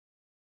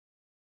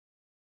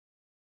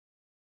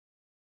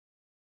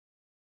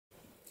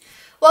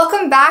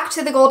Welcome back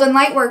to the Golden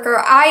Lightworker.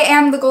 I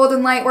am the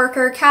Golden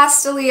Lightworker,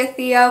 Castalia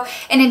Theo,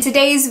 and in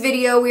today's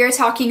video we are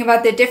talking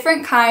about the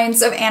different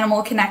kinds of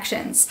animal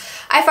connections.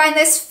 I find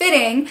this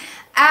fitting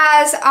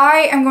as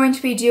I am going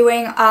to be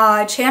doing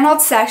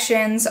channeled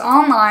sessions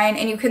online,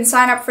 and you can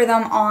sign up for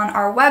them on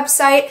our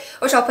website,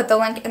 which I'll put the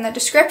link in the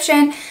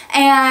description.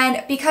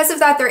 And because of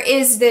that, there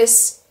is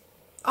this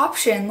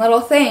option, little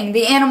thing,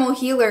 the animal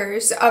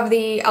healers of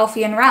the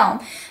Elfian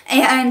realm.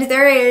 And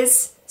there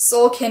is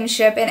soul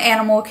kinship and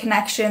animal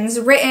connections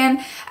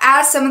written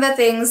as some of the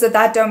things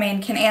that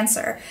domain can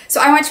answer. So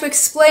I want to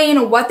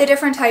explain what the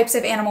different types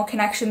of animal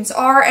connections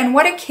are and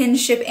what a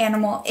kinship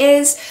animal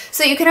is,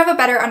 so that you can have a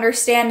better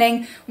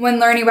understanding when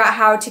learning about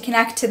how to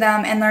connect to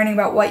them and learning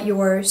about what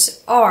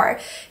yours are.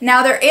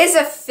 Now, there is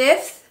a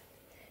fifth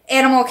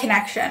animal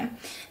connection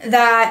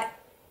that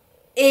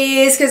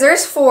is, because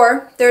there's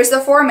four, there's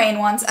the four main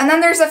ones, and then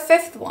there's a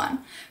fifth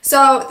one.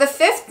 So the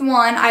fifth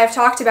one I have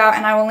talked about,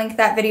 and I will link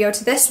that video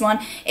to this one,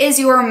 is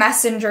your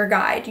messenger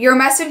guide. Your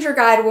messenger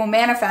guide will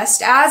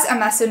manifest as a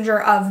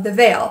messenger of the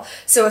veil.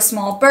 So a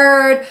small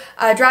bird,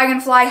 a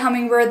dragonfly,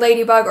 hummingbird,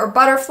 ladybug, or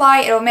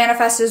butterfly, it'll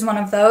manifest as one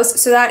of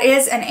those. So that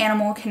is an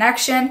animal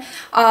connection.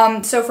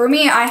 So for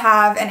me, I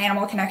have an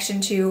animal connection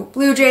to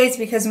blue jays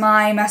because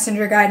my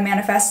messenger guide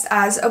manifests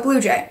as a blue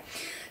jay.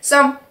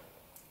 So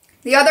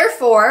the other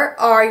four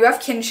are, you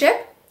have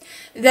kinship,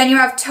 then you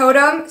have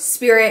totem,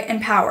 spirit,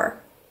 and power.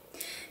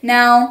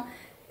 Now,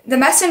 the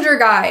messenger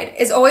guide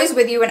is always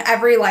with you in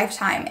every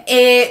lifetime.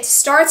 It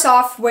starts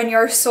off when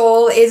your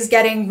soul is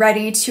getting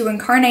ready to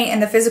incarnate in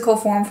the physical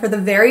form for the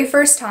very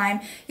first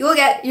time. You'll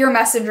get your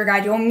messenger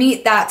guide. You'll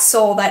meet that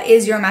soul that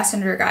is your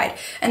messenger guide.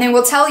 And they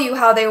will tell you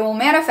how they will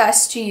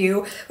manifest to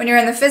you when you're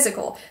in the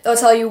physical. They'll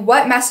tell you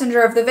what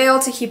messenger of the veil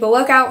to keep a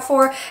lookout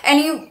for,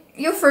 and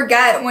you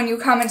forget when you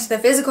come into the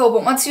physical,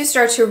 but once you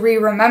start to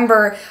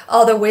remember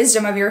all the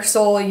wisdom of your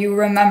soul, you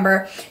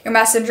remember your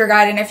messenger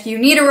guide. And if you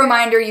need a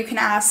reminder, you can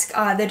ask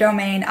the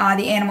domain,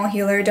 the Animal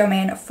Healer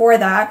domain, for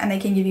that, and they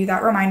can give you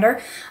that reminder.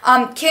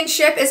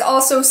 Kinship is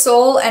also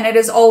soul, and it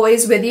is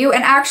always with you,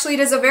 and actually it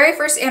is the very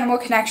first animal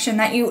connection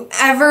that you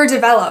ever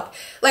develop,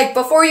 like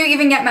before you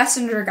even get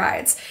messenger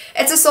guides.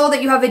 It's a soul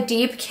that you have a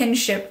deep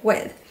kinship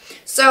with.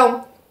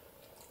 So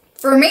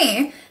for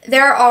me,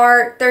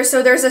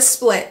 there's a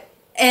split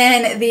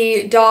in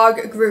the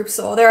dog group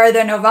soul. There are the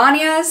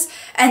Novanias,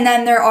 and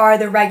then there are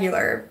the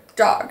regular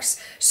dogs.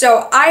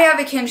 So I have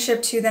a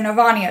kinship to the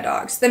Novania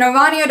dogs. The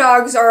Novania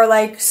dogs are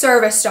like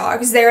service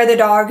dogs. They're the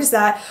dogs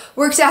that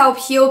work to help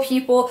heal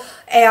people,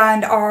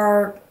 and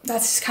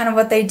that's kind of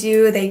what they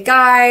do. They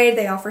guide,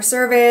 they offer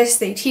service,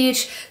 they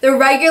teach. The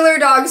regular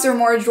dogs are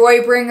more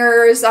joy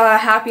bringers,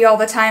 happy all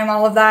the time,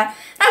 all of that.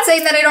 Not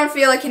saying that I don't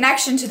feel a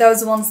connection to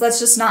those ones, that's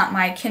just not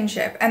my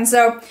kinship. And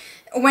so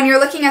when you're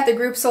looking at the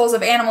group souls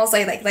of animals,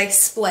 they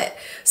split.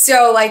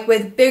 So like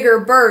with bigger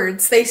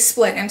birds, they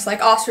split into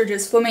like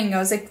ostriches,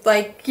 flamingos,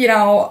 like you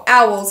know,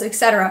 owls,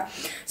 etc.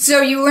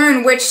 So you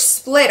learn which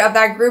split of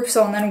that group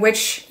soul and then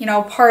which, you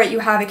know, part you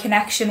have a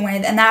connection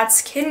with, and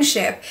that's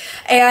kinship.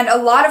 And a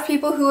lot of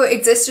people who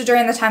existed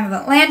during the time of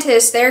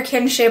Atlantis, their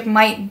kinship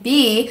might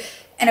be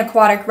an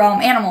aquatic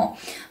realm animal.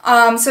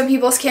 Some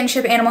people's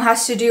kinship animal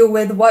has to do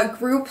with what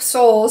group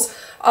soul,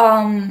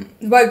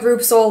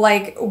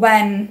 like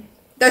when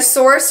the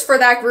source for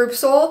that group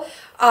soul,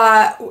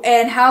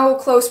 and how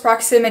close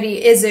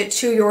proximity is it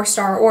to your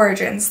star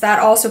origins. That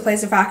also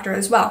plays a factor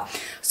as well.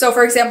 So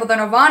for example, the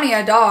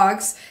Novania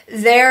dogs,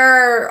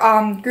 their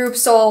group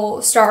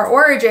soul star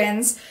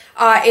origins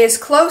is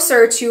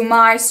closer to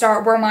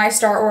where my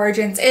star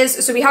origins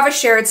is. So we have a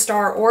shared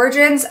star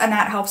origins, and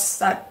that helps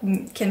that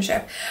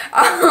kinship.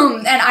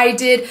 And I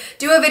did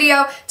do a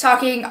video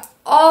talking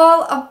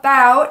all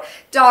about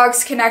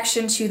dogs'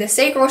 connection to the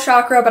sacral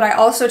chakra, but I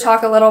also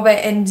talk a little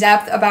bit in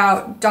depth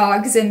about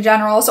dogs in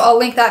general. So I'll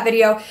link that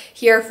video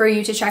here for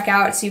you to check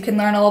out so you can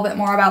learn a little bit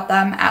more about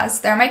them,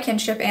 as they're my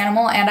kinship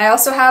animal. And I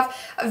also have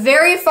a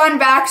very fun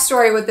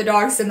backstory with the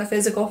dogs in the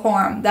physical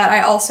form that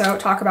I also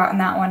talk about in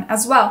that one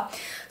as well.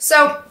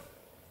 So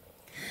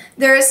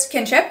there's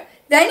kinship.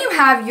 Then you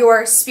have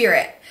your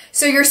spirit.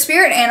 So your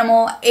spirit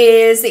animal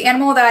is the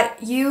animal that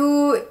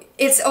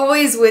it's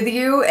always with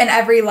you in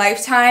every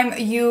lifetime.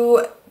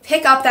 You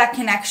pick up that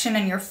connection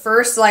in your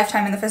first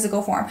lifetime in the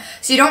physical form.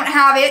 So you don't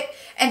have it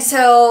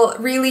until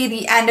really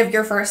the end of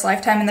your first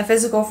lifetime in the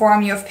physical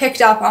form. You have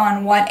picked up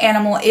on what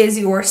animal is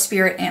your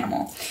spirit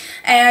animal.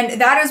 And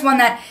that is one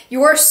that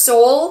your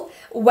soul,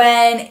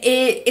 when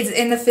it is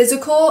in the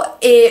physical,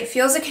 it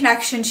feels a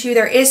connection to.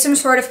 There is some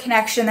sort of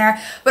connection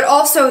there, but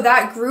also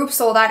that group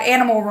soul, that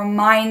animal,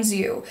 reminds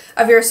you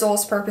of your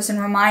soul's purpose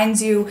and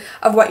reminds you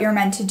of what you're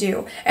meant to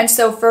do. And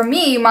so for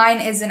me,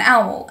 mine is an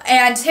owl.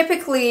 And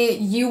typically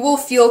you will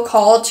feel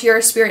called to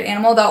your spirit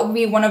animal. That will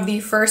be one of the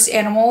first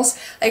animals,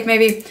 like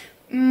maybe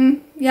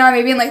in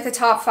like the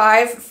top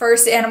 5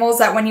 first animals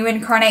that when you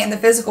incarnate in the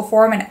physical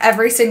form in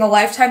every single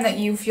lifetime that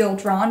you feel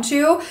drawn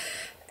to.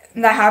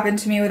 That happened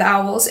to me with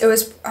owls. It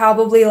was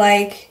probably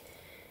like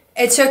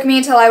it took me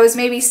until I was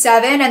maybe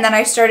 7, and then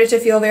I started to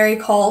feel very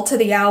called to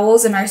the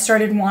owls, and I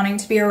started wanting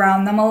to be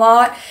around them a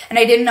lot, and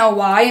I didn't know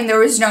why, and there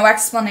was no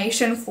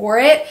explanation for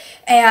it,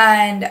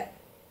 and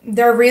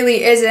there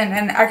really isn't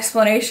an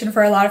explanation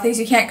for a lot of things.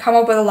 You can't come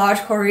up with a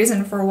logical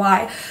reason for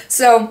why.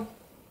 So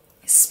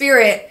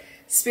spirit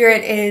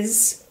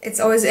is, it's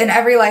always in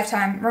every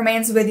lifetime,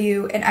 remains with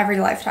you in every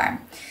lifetime.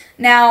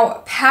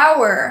 Now,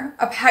 power,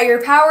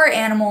 your power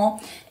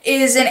animal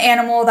is an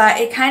animal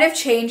that it kind of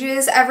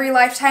changes every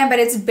lifetime, but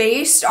it's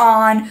based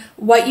on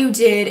what you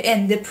did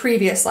in the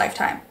previous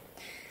lifetime.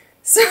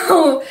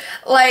 So,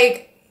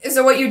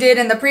 so what you did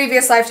in the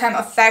previous lifetime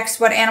affects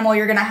what animal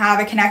you're going to have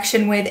a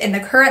connection with in the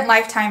current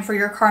lifetime for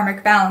your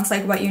karmic balance,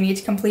 like what you need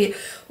to complete.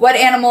 What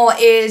animal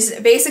is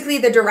basically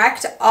the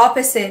direct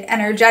opposite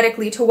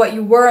energetically to what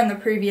you were in the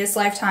previous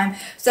lifetime.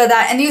 So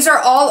that, and these are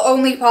all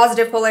only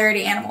positive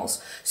polarity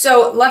animals.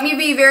 So let me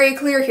be very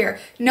clear here.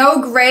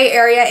 No gray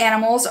area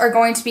animals are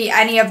going to be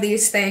any of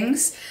these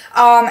things.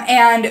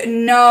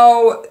 And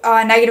no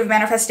negative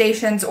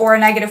manifestations or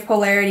negative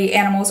polarity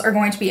animals are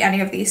going to be any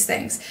of these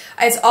things.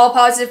 It's all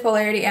positive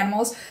polarity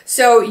animals,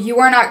 so you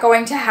are not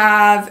going to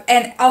have,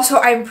 and also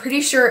I'm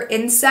pretty sure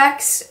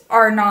insects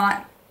are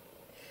not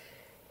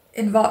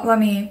involved.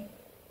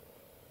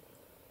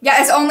 Yeah,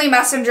 it's only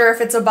messenger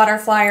if it's a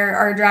butterfly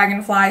or a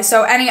dragonfly,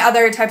 so any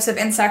other types of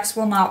insects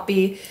will not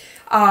be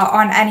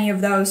on any of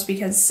those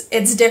because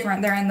it's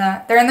different. They're in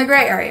the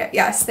gray area.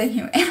 Yes, thank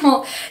you.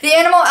 The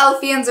animal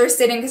Elfians are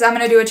sitting, because I'm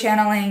going to do a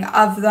channeling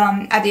of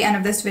them at the end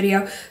of this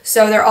video.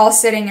 So they're all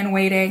sitting and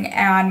waiting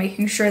and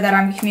making sure that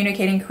I'm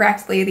communicating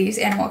correctly these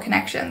animal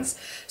connections.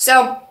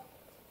 So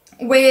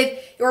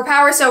with your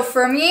power, so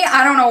for me,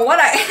 I don't know what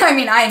I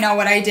mean, I know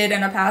what I did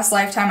in a past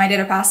lifetime. I did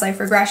a past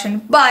life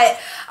regression, but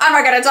I'm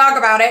not going to talk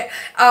about it.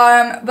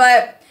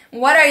 But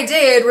what I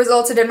did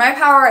resulted in my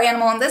power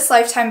animal in this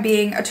lifetime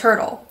being a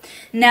turtle.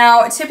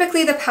 Now,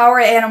 typically the power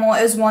animal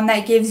is one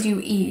that gives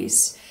you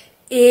ease.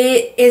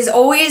 It is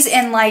always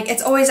in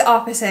it's always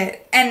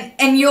opposite.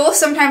 And you'll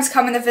sometimes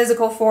come in the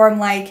physical form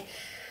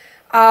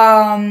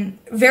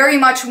very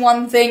much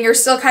one thing. You're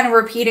still kind of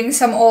repeating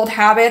some old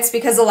habits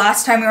because the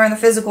last time you were in the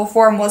physical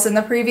form was in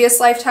the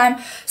previous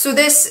lifetime. So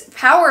this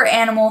power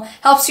animal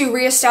helps you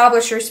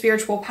reestablish your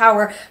spiritual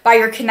power by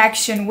your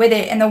connection with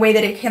it in the way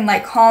that it can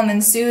calm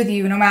and soothe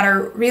you no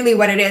matter really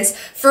what it is.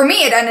 For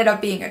me, it ended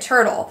up being a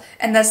turtle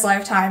in this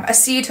lifetime, a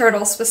sea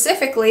turtle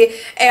specifically,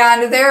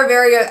 and they're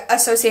very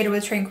associated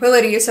with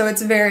tranquility, so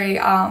it's very,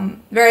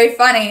 very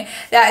funny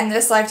that in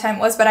this lifetime it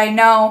was, but I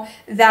know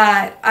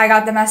that I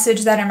got the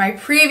message that in my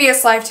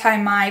previous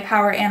lifetime, my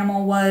power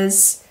animal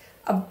was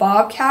a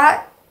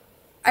bobcat,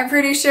 I'm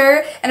pretty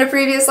sure. In a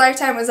previous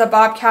lifetime, it was a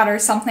bobcat or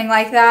something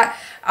like that.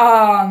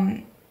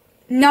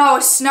 No,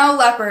 snow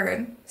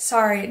leopard.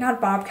 Sorry,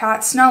 not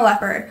bobcat, snow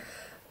leopard.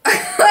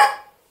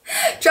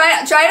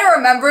 Trying to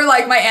remember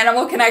my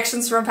animal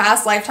connections from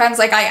past lifetimes.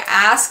 I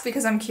ask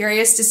because I'm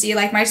curious to see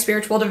my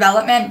spiritual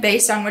development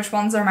based on which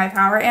ones are my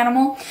power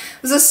animal.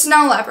 It was a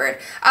snow leopard.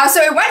 So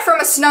it went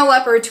from a snow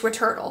leopard to a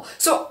turtle.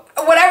 So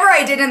whatever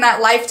I did in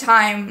that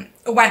lifetime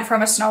went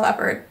from a snow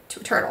leopard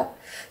to a turtle.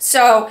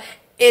 So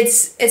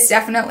it's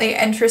definitely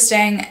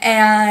interesting.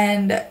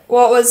 And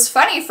what was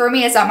funny for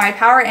me is that my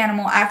power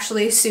animal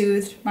actually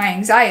soothed my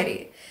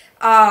anxiety.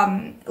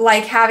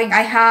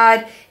 I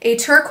had a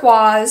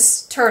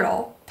turquoise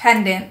turtle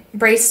pendant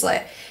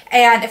bracelet,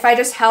 and if I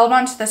just held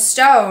onto the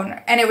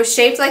stone, and it was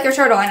shaped like a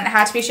turtle, and it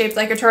had to be shaped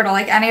like a turtle,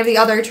 any of the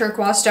other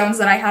turquoise stones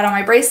that I had on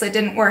my bracelet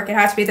didn't work, it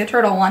had to be the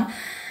turtle one,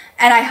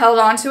 and I held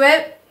onto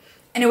it,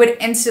 and it would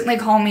instantly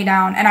calm me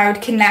down, and I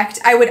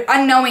would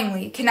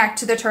unknowingly connect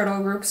to the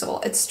turtle group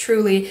soul. It's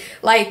truly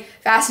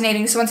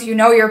fascinating. So once you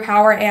know your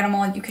power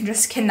animal, you can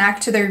just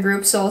connect to their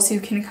group soul so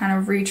you can kind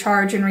of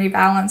recharge and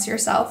rebalance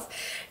yourself.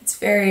 It's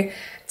very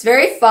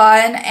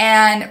fun,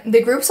 and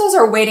the group souls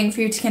are waiting for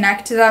you to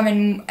connect to them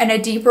in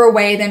a deeper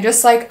way than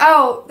just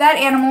oh, that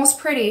animal's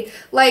pretty.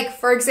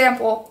 For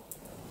example,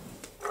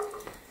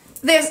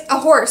 there's a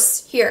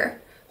horse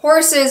here.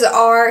 Horses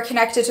are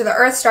connected to the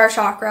Earth Star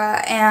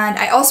chakra, and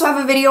I also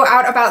have a video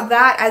out about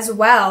that as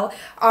well.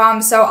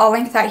 So I'll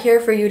link that here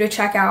for you to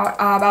check out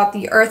about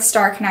the Earth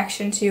Star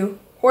connection to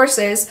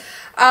horses.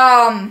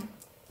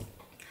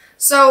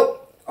 So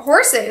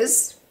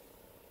horses,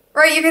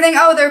 right, you can think,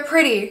 oh, they're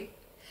pretty.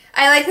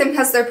 I like them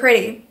because they're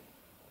pretty.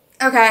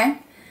 Okay.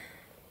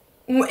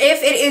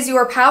 If it is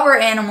your power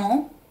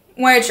animal,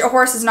 which a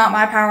horse is not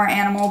my power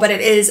animal, but it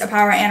is a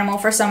power animal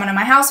for someone in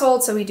my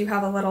household, so we do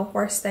have a little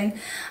horse thing.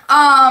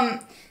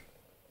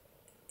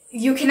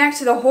 You connect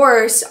to the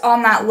horse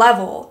on that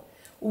level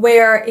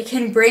where it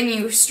can bring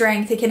you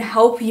strength, it can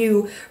help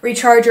you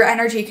recharge your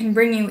energy, it can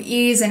bring you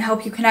ease and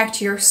help you connect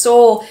to your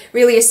soul,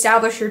 really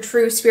establish your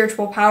true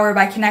spiritual power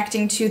by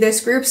connecting to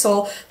this group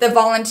soul that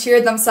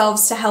volunteered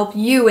themselves to help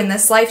you in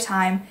this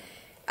lifetime,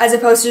 as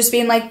opposed to just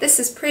being this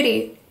is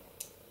pretty.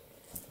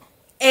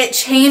 it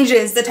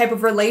changes the type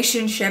of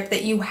relationship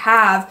that you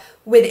have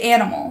with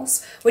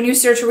animals when you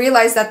start to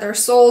realize that their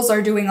souls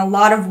are doing a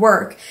lot of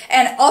work.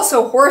 And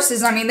also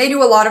horses, I mean, they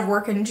do a lot of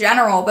work in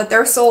general, but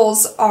their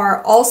souls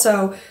are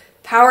also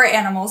power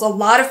animals. A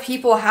lot of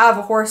people have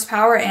a horse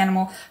power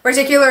animal,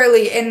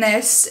 particularly in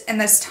this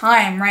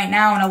time right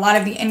now, and a lot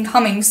of the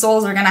incoming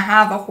souls are going to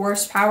have a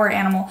horse power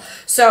animal.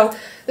 So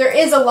there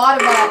is a lot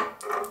of that.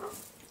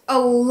 A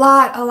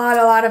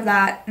lot of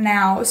that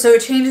now. So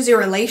it changes your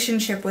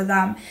relationship with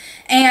them.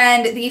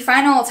 And the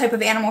final type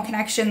of animal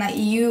connection that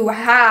you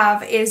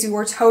have is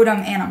your totem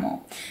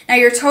animal. Now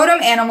your totem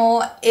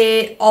animal,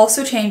 it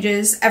also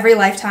changes every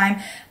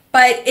lifetime,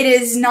 but it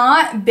is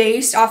not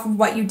based off of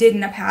what you did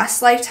in a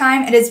past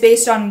lifetime. It is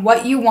based on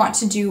what you want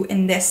to do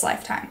in this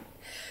lifetime.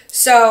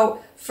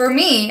 So for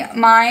me,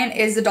 mine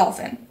is a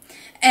dolphin.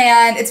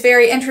 And it's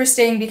very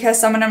interesting because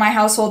someone in my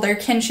household, their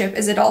kinship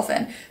is a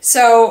dolphin.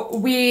 So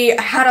we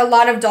had a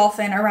lot of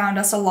dolphin around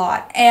us a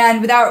lot.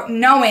 And without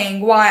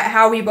knowing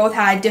how we both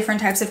had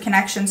different types of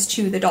connections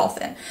to the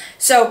dolphin.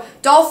 So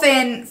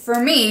dolphin for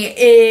me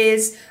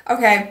is,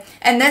 okay,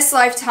 in this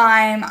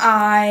lifetime,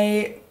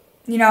 I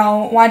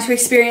want to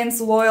experience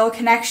loyal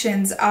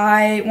connections.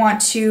 I want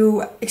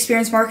to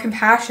experience more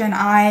compassion.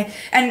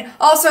 And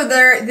also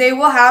they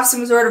will have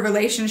some sort of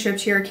relationship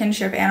to your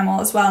kinship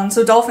animal as well. And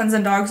so dolphins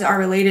and dogs are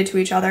related to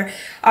each other.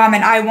 And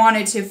I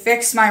wanted to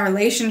fix my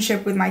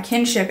relationship with my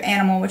kinship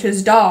animal, which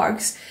is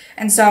dogs.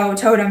 And so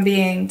totem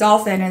being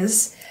dolphin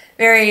is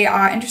very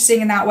interesting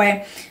in that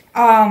way.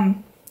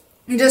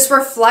 It just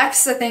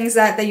reflects the things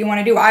that you want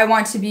to do. I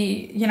want to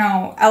be,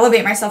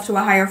 elevate myself to a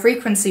higher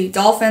frequency.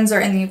 Dolphins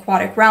are in the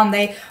aquatic realm.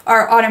 They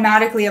are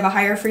automatically of a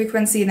higher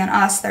frequency than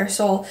us, their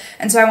soul.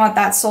 And so I want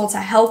that soul to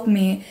help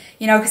me,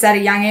 because at a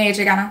young age,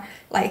 I gotta,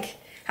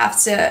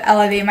 have to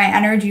elevate my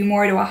energy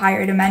more to a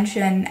higher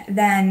dimension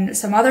than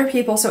some other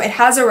people. So it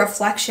has a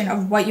reflection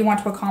of what you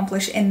want to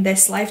accomplish in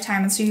this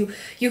lifetime. And so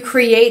you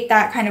create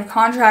that kind of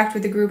contract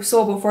with the group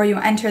soul before you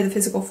enter the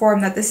physical form,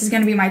 that this is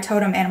going to be my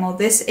totem animal.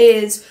 This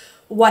is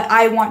what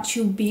I want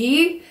to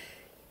be.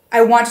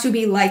 I want to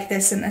be like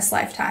this in this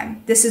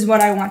lifetime. This is what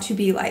I want to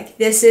be like.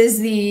 This is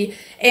the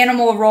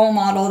animal role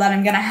model that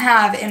I'm going to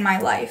have in my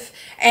life.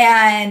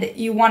 And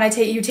you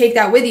take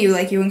that with you,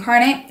 you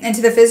incarnate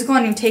into the physical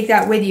and you take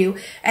that with you.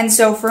 And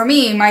so for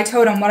me, my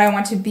totem, what I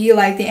want to be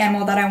like, the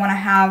animal that I want to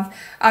have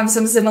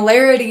some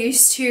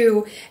similarities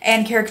to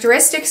and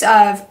characteristics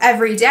of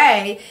every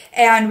day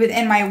and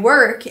within my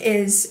work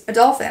is a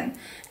dolphin.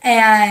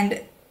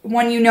 And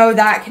when you know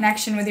that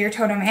connection with your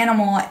totem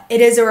animal,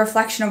 it is a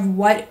reflection of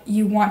what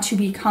you want to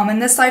become in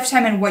this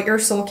lifetime and what your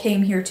soul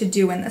came here to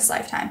do in this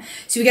lifetime.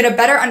 So you get a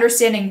better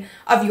understanding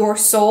of your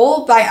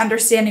soul by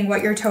understanding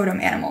what your totem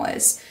animal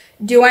is.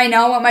 Do I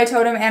know what my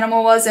totem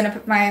animal was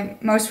in my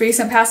most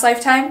recent past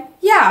lifetime?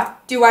 Yeah.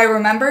 Do I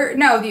remember?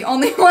 No, the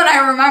only one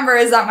I remember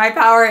is that my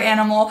power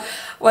animal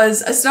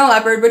was a snow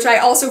leopard, which I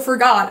also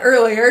forgot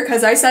earlier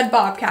because I said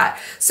bobcat.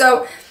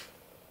 So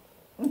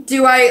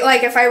do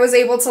I, if I was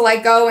able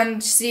to, go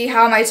and see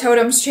how my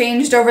totems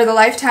changed over the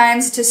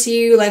lifetimes to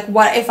see,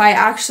 what if I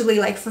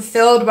actually,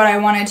 fulfilled what I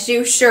wanted to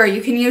do? Sure,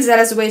 you can use that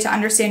as a way to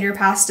understand your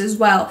past as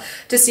well.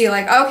 To see,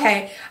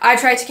 okay, I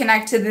tried to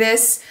connect to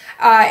this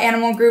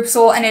animal group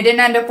soul and it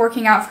didn't end up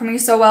working out for me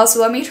so well, so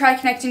let me try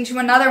connecting to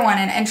another one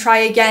and try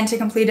again to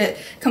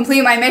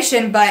complete my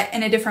mission, but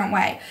in a different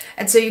way.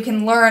 And so you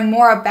can learn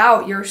more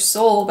about your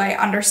soul by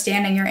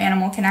understanding your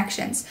animal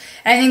connections.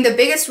 And I think the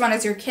biggest one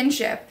is your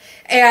kinship.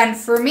 And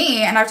for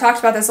me, and I've talked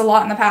about this a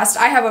lot in the past,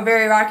 I have a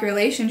very rocky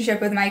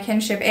relationship with my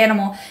kinship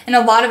animal, and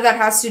a lot of that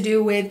has to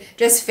do with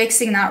just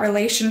fixing that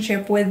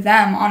relationship with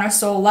them on a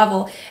soul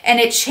level. And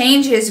it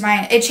changed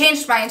my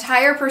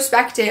entire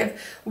perspective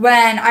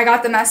when I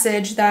got the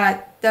message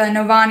that the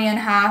Novanian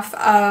half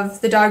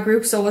of the dog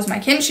group soul was my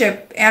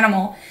kinship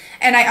animal,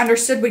 and I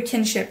understood what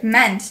kinship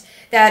meant,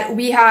 that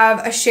we have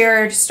a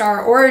shared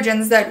star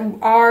origins that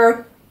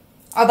are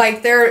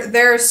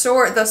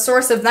the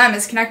source of them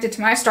is connected to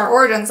my star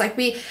origins.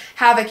 We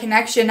have a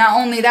connection. Not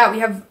only that, we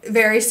have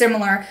very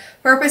similar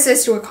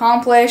purposes to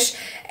accomplish,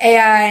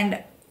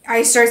 and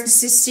I start to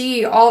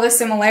see all the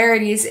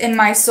similarities in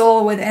my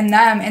soul within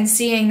them, and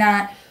seeing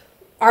that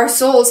our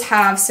souls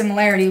have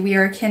similarity. We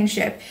are a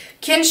kinship.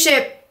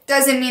 Kinship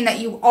doesn't mean that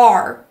you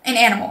are an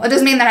animal. It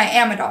doesn't mean that I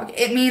am a dog.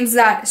 It means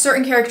that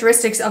certain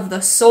characteristics of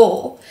the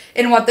soul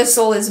and what the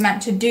soul is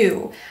meant to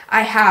do,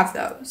 I have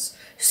those.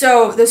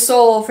 So the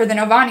soul for the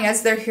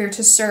Novanias, they're here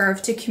to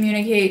serve, to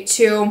communicate,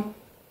 to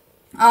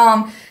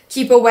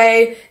keep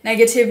away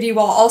negativity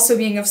while also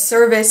being of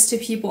service to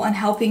people and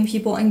helping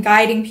people and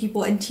guiding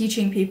people and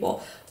teaching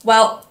people.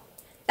 Well,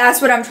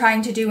 that's what I'm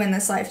trying to do in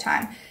this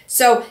lifetime.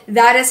 So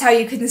that is how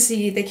you can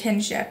see the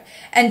kinship.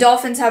 And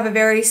dolphins have a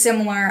very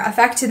similar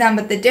effect to them,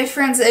 but the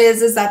difference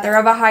is that they're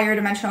of a higher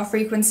dimensional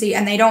frequency,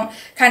 and they don't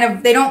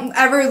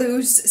ever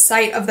lose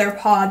sight of their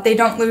pod. They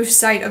don't lose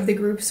sight of the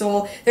group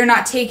soul. They're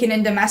not taken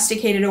and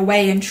domesticated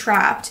away and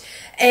trapped.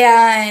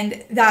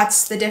 And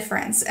that's the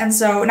difference. And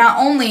so not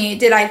only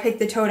did I pick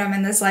the totem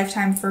in this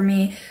lifetime for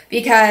me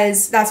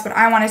because that's what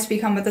I wanted to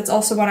become, but that's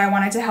also what I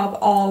wanted to help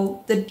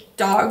all the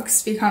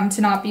dogs become,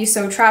 to not be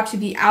so trapped, to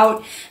be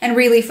out and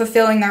really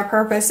fulfilling their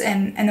purpose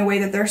in the way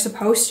that they're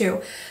supposed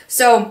to.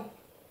 So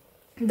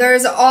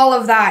there's all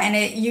of that,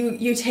 and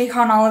you take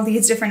on all of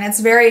these different, it's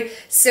very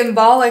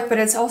symbolic, but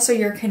it's also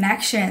your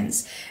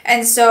connections.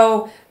 And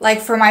so,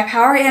 like, for my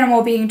power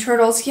animal being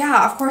turtles,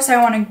 yeah, of course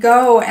I want to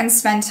go and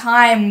spend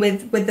time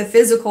with the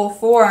physical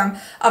form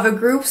of a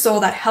group soul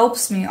that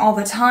helps me all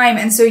the time.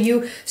 And so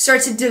you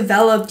start to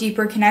develop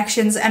deeper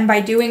connections, and by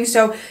doing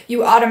so,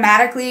 you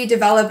automatically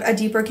develop a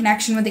deeper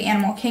connection with the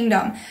animal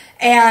kingdom.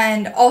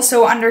 And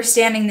also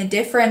understanding the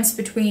difference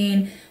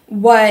between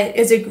what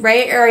is a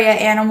gray area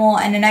animal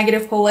and a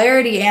negative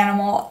polarity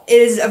animal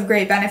is of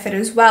great benefit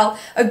as well.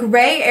 A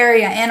gray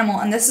area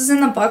animal, and this is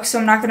in the book, so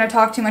I'm not going to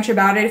talk too much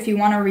about it. If you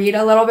want to read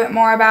a little bit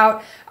more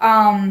about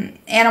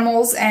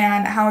animals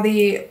and how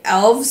the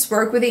elves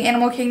work with the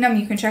animal kingdom,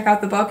 you can check out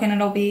the book, and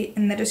it'll be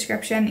in the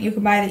description. You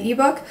can buy the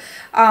ebook,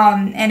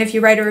 and if you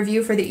write a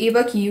review for the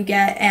ebook, you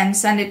get, and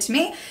send it to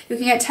me, you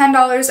can get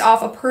 $10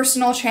 off a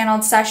personal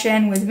channeled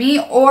session with me,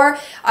 or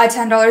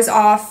 $10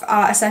 off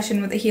a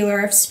session with a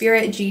healer of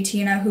spirit, G.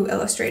 Tina, who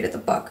illustrated the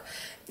book.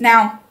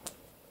 Now,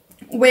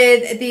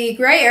 with the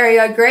gray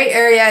area,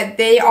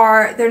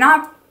 they're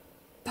not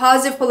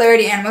positive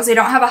polarity animals. They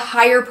don't have a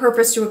higher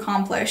purpose to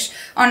accomplish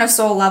on a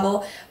soul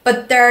level,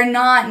 but they're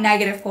not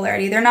negative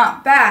polarity. They're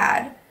not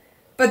bad,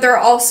 but they're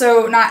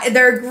also not,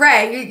 they're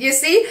gray, you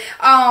see?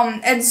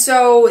 And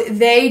so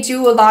they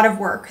do a lot of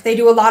work. They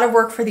do a lot of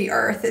work for the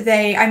earth.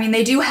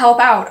 They do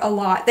help out a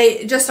lot.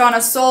 They just, on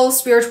a soul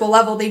spiritual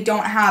level, they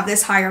don't have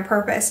this higher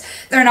purpose.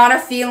 They're not a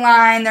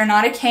feline, they're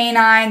not a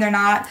canine, they're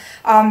not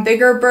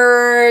bigger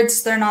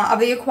birds, they're not of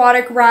the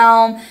aquatic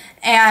realm,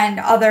 and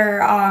other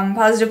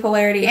positive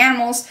polarity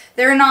animals.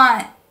 They're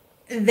not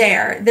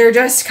there. They're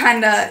just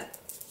kind of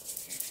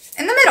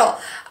in the middle.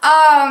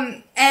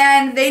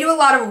 And they do a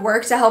lot of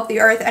work to help the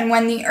earth, and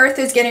when the earth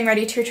is getting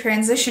ready to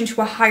transition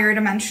to a higher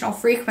dimensional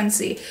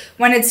frequency,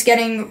 when it's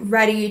getting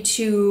ready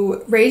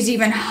to raise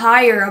even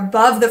higher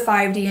above the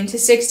 5D into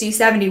 60,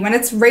 70, when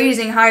it's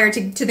raising higher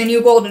to the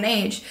new golden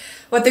age,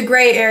 what the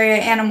gray area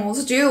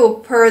animals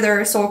do per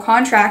their soul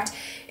contract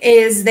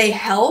is they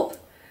help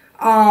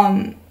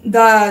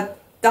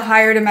the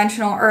higher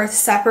dimensional earth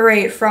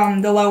separate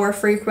from the lower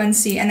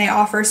frequency, and they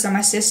offer some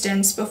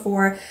assistance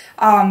before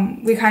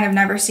we kind of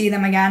never see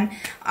them again,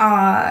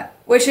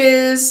 which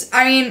is,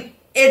 I mean,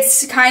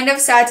 it's kind of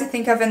sad to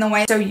think of in the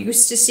way so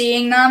used to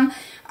seeing them,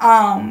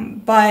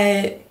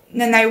 but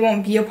then they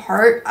won't be a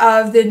part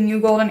of the new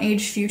golden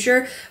age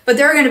future. But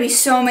there are going to be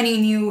so many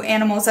new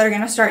animals that are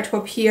going to start to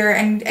appear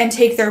and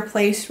take their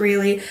place,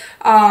 really,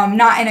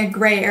 not in a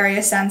gray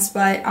area sense,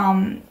 but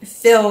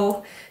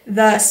fill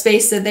the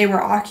space that they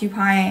were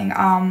occupying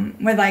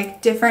with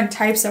like different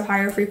types of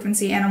higher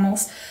frequency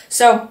animals.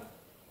 So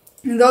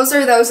those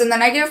are those. And the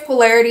negative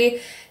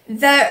polarity,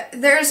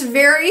 there's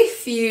very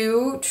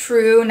few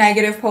true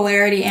negative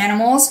polarity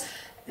animals.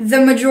 The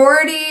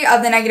majority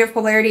of the negative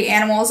polarity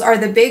animals are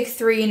the big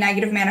three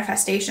negative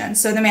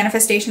manifestations. So the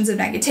manifestations of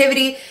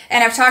negativity,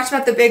 and I've talked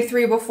about the big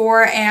three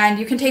before, and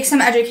you can take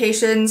some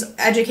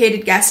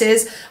educated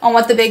guesses on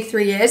what the big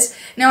three is.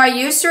 Now, I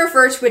used to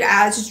refer to it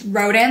as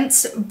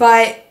rodents,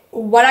 but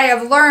what I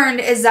have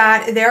learned is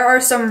that there are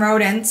some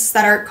rodents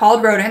that are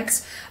called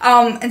rodents,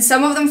 and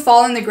some of them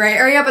fall in the gray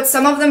area, but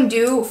some of them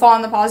do fall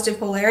in the positive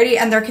polarity,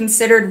 and they're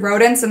considered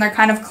rodents, and they're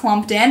kind of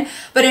clumped in.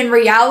 But in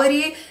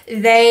reality,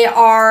 they've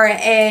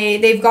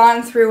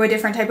gone through a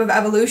different type of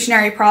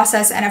evolutionary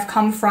process and have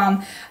come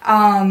from,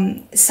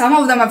 some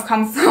of them have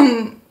come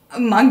from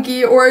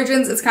monkey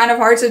origins. It's kind of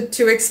hard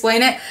to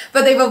explain it,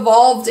 but they've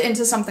evolved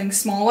into something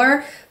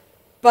smaller,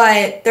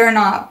 but they're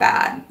not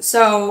bad.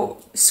 So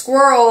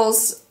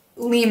squirrels,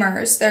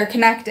 lemurs, they're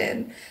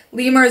connected.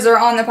 Lemurs are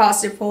on the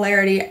positive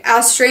polarity.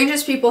 As strange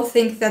as people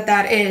think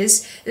that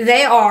is,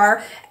 they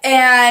are,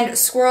 and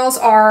squirrels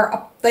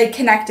are like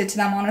connected to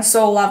them on a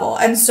soul level.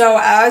 And so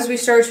as we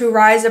start to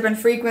rise up in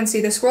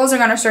frequency, the squirrels are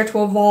going to start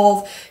to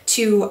evolve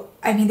to,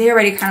 I mean, they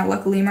already kind of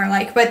look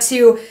lemur-like, but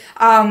to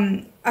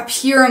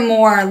appear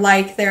more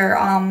like their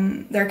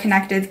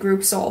connected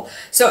group soul.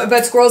 So,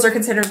 but squirrels are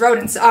considered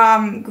rodents.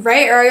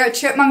 Gray area,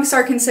 chipmunks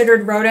are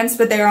considered rodents,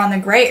 but they are on the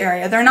gray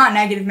area. They're not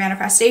negative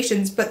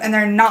manifestations, and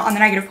they're not on the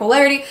negative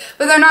polarity,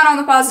 but they're not on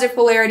the positive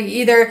polarity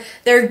either.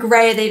 They're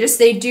gray.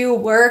 They do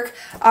work,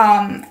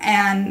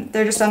 and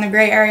they're just on the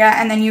gray area.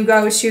 And then you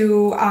go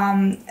to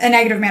a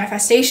negative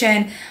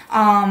manifestation,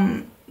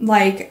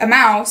 like a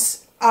mouse,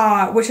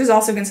 which is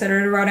also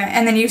considered a rodent.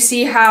 And then you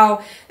see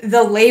how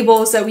the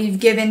labels that we've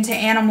given to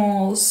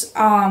animals,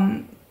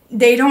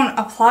 they don't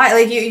apply.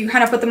 Like you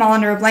kind of put them all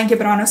under a blanket,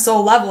 but on a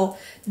soul level,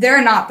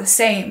 they're not the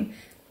same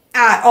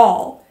at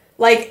all.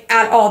 Like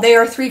at all. They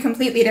are three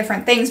completely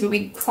different things, but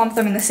we clump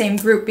them in the same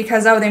group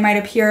because, oh, they might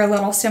appear a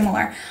little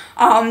similar.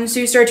 So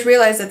you start to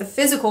realize that the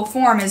physical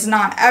form is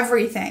not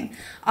everything.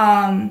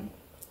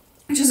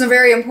 which is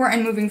very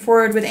important moving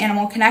forward with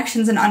animal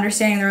connections and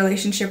understanding the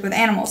relationship with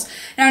animals.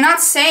 Now, I'm not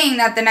saying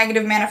that the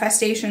negative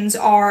manifestations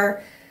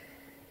are,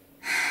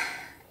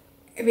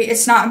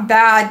 it's not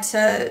bad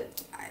to,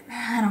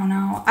 I don't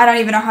know, I don't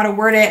even know how to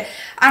word it.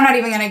 I'm not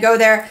even going to go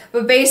there,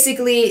 but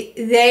basically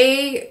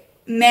they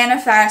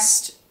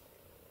manifest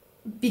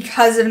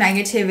because of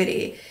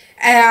negativity.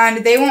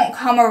 And they won't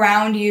come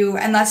around you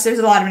unless there's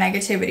a lot of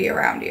negativity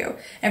around you.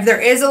 And if there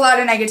is a lot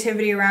of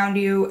negativity around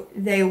you,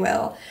 they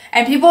will.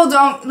 And people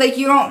don't, like,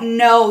 you don't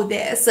know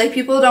this. Like,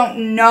 people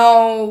don't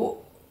know,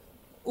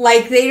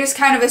 like, they just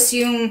kind of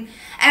assume,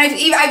 and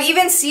I've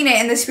even seen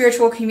it in the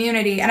spiritual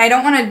community, and I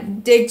don't want to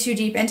dig too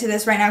deep into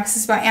this right now because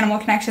it's about animal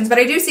connections, but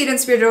I do see it in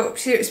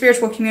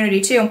spiritual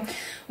community too,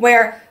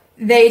 where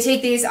they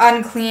take these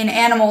unclean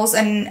animals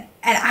and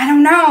I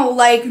don't know,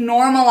 like,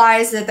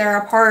 normalize that they're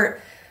a part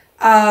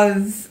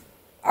of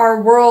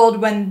our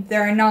world when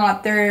they're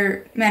not.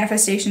 They're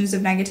manifestations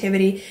of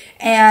negativity,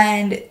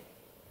 and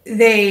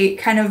they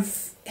kind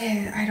of,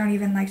 I don't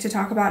even like to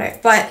talk about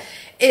it, but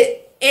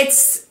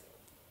it's,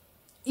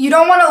 you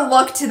don't want to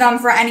look to them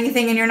for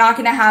anything, and you're not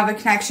going to have a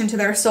connection to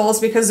their souls,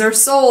 because their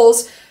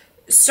souls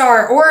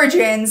star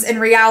origins in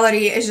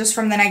reality is just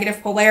from the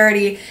negative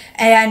polarity,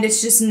 and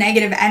it's just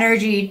negative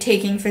energy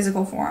taking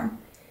physical form.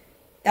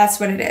 That's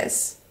what it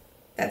is.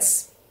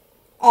 That's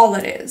all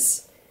it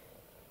is.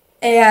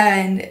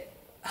 And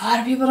a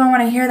lot of people don't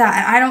want to hear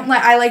that. And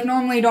I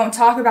normally don't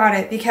talk about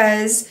it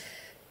because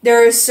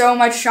there's so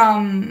much,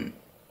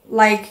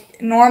 like,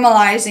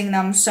 normalizing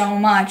them so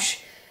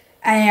much.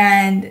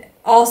 And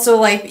also,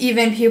 like,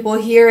 even people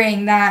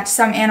hearing that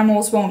some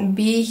animals won't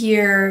be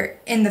here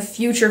in the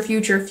future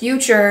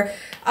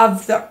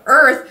of the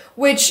earth,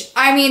 which,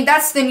 I mean,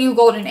 that's the new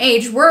golden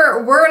age.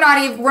 We're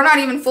not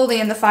even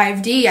fully in the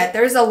 5D yet.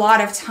 There's a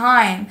lot of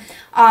time.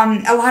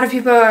 A lot of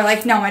people are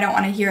like, no, I don't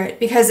want to hear it,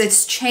 because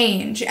it's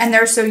change, and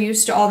they're so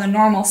used to all the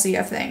normalcy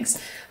of things,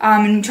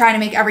 and trying to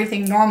make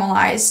everything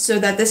normalized so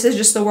that this is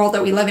just the world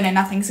that we live in and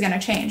nothing's going to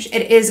change.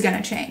 It is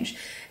going to change.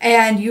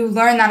 And you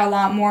learn that a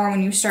lot more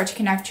when you start to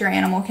connect to your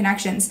animal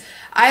connections.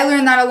 I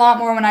learned that a lot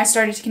more when I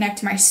started to connect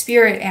to my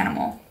spirit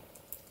animal.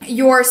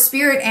 Your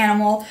spirit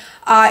animal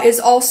is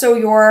also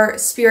your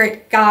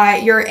spirit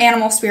guide, your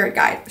animal spirit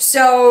guide.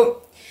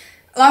 So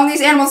along with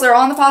these animals, they're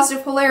all in the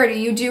positive polarity.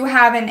 You do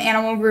have an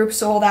animal group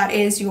soul that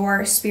is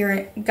your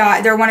spirit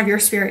guide. They're one of your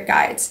spirit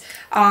guides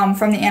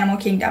from the animal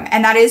kingdom.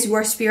 And that is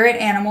your spirit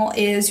animal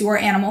is your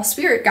animal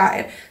spirit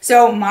guide.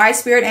 So my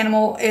spirit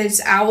animal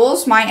is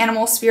owls. My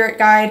animal spirit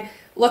guide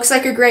looks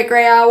like a great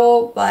gray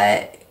owl,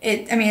 but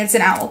it's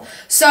an owl.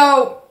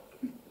 So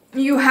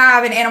you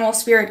have an animal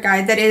spirit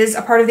guide that is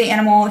a part of the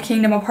animal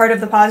kingdom, a part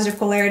of the positive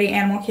polarity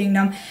animal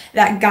kingdom,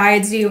 that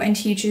guides you and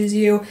teaches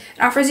you and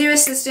offers you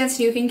assistance.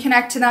 You can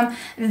connect to them.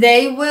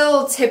 They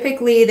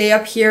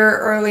appear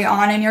early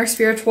on in your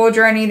spiritual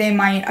journey. They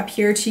might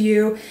appear to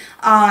you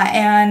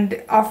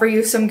and offer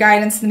you some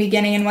guidance in the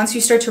beginning. And once you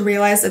start to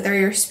realize that they're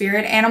your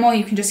spirit animal,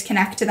 you can just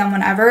connect to them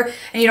whenever.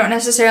 And you don't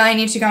necessarily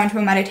need to go into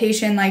a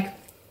meditation. Like,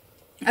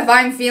 if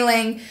I'm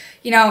feeling,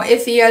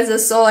 iffy as a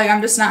soul, like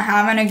I'm just not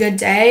having a good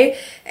day,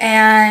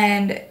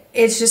 and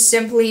it's just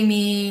simply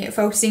me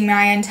focusing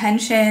my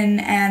intention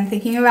and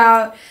thinking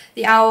about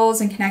the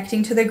owls and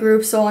connecting to the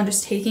group soul and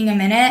just taking a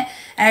minute,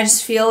 and I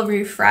just feel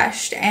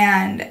refreshed.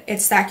 And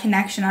it's that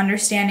connection,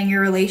 understanding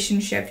your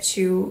relationship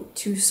to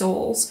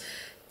souls,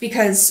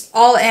 because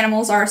all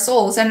animals are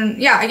souls. And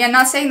yeah, again,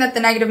 not saying that the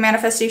negative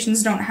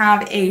manifestations don't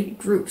have a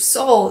group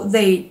soul.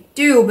 They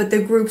do, but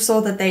the group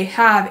soul that they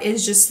have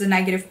is just the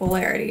negative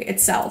polarity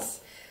itself.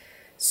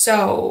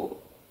 So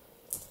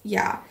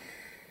yeah,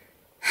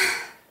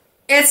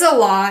 it's a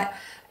lot,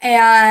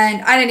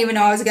 and I didn't even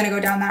know I was going to go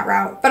down that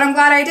route, but I'm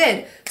glad I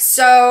did.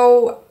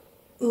 So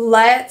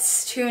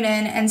let's tune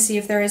in and see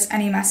if there is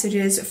any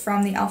messages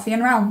from the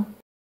Elfian realm.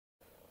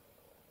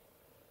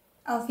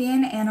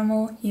 Elfian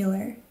Animal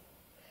Healer.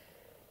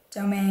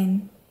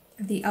 Domain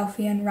of the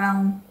Elfian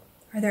realm.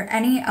 Are there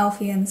any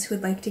Elfians who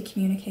would like to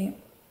communicate?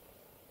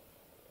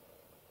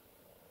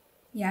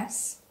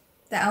 Yes.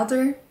 The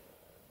Elder?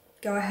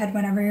 Go ahead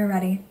whenever you're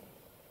ready.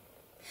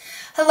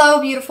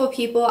 Hello, beautiful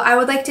people. I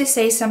would like to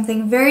say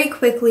something very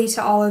quickly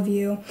to all of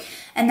you,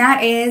 and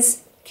that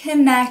is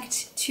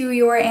connect to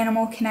your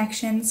animal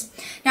connections.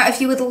 Now,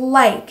 if you would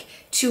like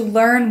to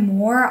learn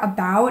more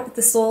about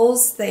the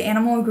souls, the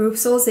animal group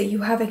souls that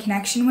you have a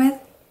connection with,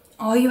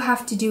 all you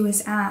have to do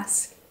is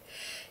ask.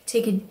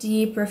 Take a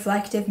deep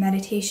reflective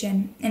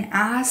meditation and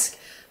ask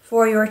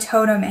for your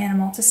totem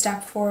animal to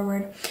step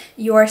forward,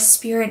 your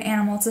spirit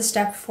animal to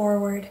step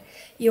forward,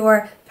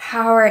 your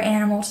power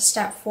animal to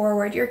step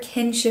forward, your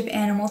kinship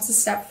animal to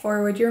step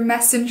forward, your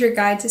messenger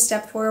guide to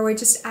step forward.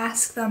 Just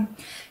ask them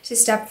to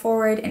step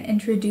forward and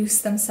introduce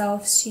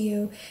themselves to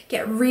you.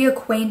 Get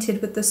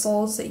reacquainted with the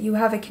souls that you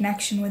have a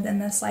connection with in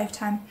this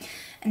lifetime.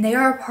 And they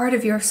are a part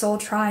of your soul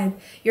tribe.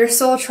 Your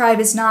soul tribe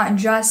is not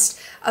just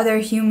other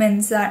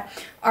humans that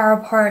are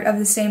a part of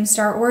the same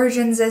star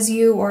origins as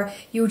you, or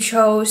you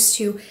chose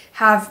to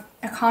have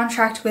a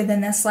contract with in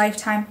this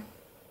lifetime.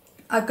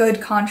 A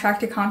good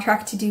contract, a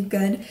contract to do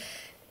good.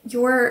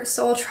 your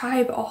soul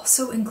tribe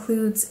also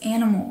includes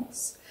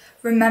animals.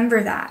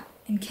 Remember that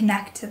and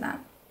connect to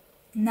them.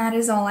 And that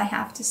is all I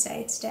have to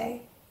say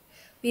today.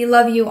 We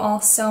love you all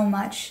so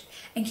much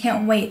and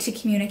can't wait to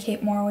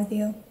communicate more with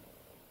you.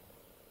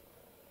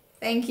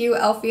 Thank you,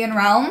 Elfian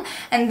Realm,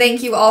 and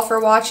thank you all for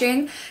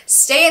watching.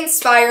 Stay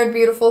inspired,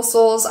 beautiful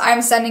souls.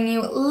 I'm sending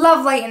you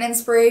love, light, and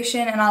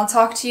inspiration, and I'll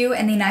talk to you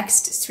in the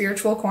next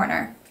Spiritual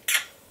Corner.